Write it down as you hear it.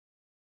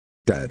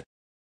Dad,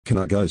 can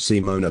I go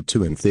see Moana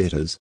 2 in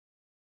theaters?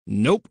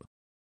 Nope.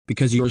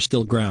 Because you're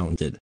still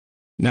grounded.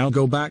 Now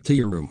go back to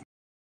your room.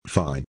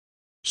 Fine.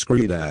 Screw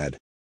you, Dad.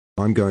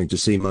 I'm going to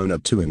see Moana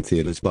 2 in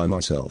theaters by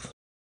myself.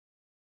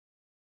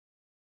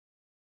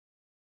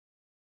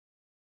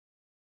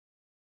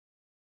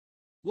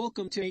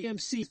 Welcome to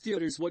AMC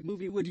Theaters. What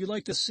movie would you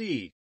like to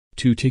see?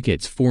 2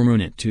 tickets for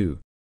Moana 2.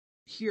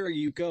 Here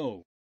you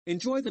go.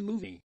 Enjoy the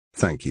movie.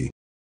 Thank you.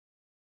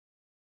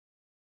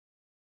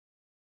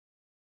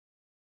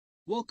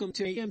 Welcome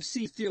to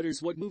AMC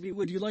Theaters. What movie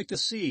would you like to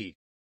see?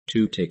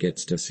 2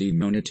 tickets to see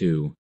Moana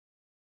 2.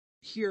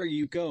 Here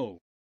you go.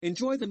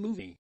 Enjoy the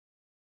movie.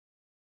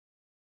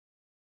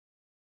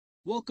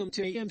 Welcome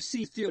to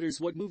AMC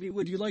Theaters. What movie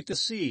would you like to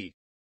see?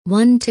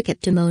 1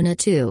 ticket to Moana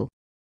 2.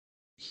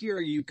 Here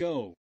you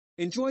go.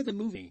 Enjoy the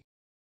movie.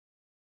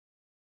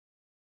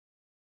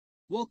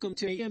 Welcome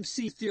to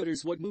AMC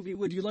Theaters. What movie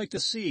would you like to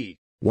see?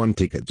 1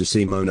 ticket to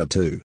see Moana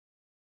 2.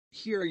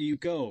 Here you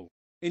go.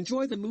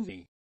 Enjoy the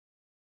movie.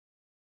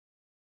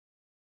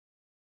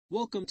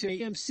 Welcome to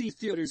AMC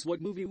Theaters.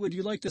 What movie would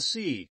you like to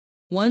see?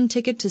 1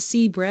 ticket to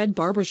see Brad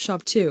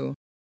Barbershop 2.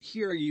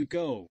 Here you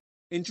go.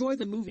 Enjoy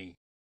the movie.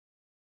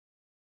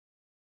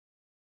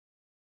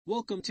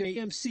 Welcome to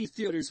AMC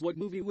Theaters. What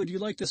movie would you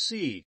like to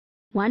see?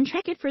 1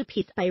 ticket for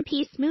Piece by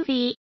Piece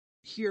movie.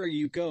 Here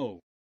you go.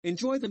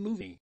 Enjoy the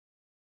movie.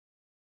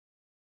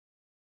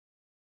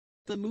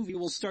 The movie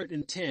will start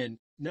in 10,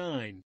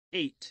 9,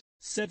 8,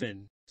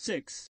 7,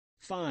 6,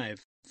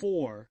 5,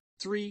 4,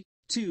 3,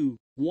 2,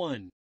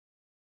 1.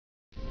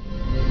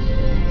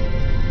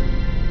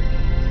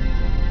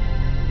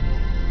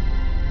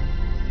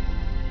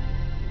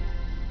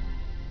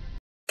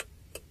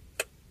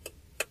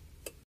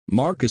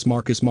 Marcus.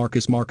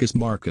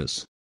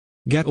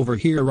 Get over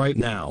here right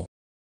now.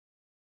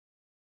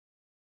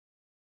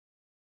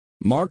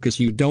 Marcus,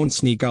 you don't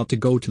sneak out to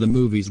go to the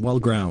movies while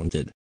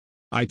grounded.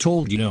 I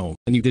told you no,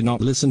 and you did not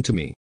listen to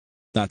me.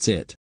 That's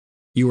it.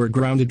 You are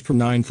grounded for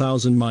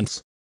 9,000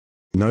 months.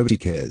 Nobody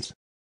cares.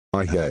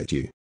 I hate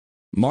you.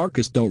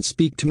 Marcus, don't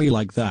speak to me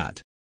like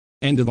that.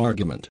 End of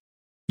argument.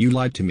 You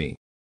lied to me.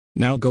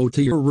 Now go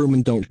to your room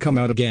and don't come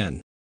out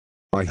again.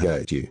 I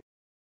hate you.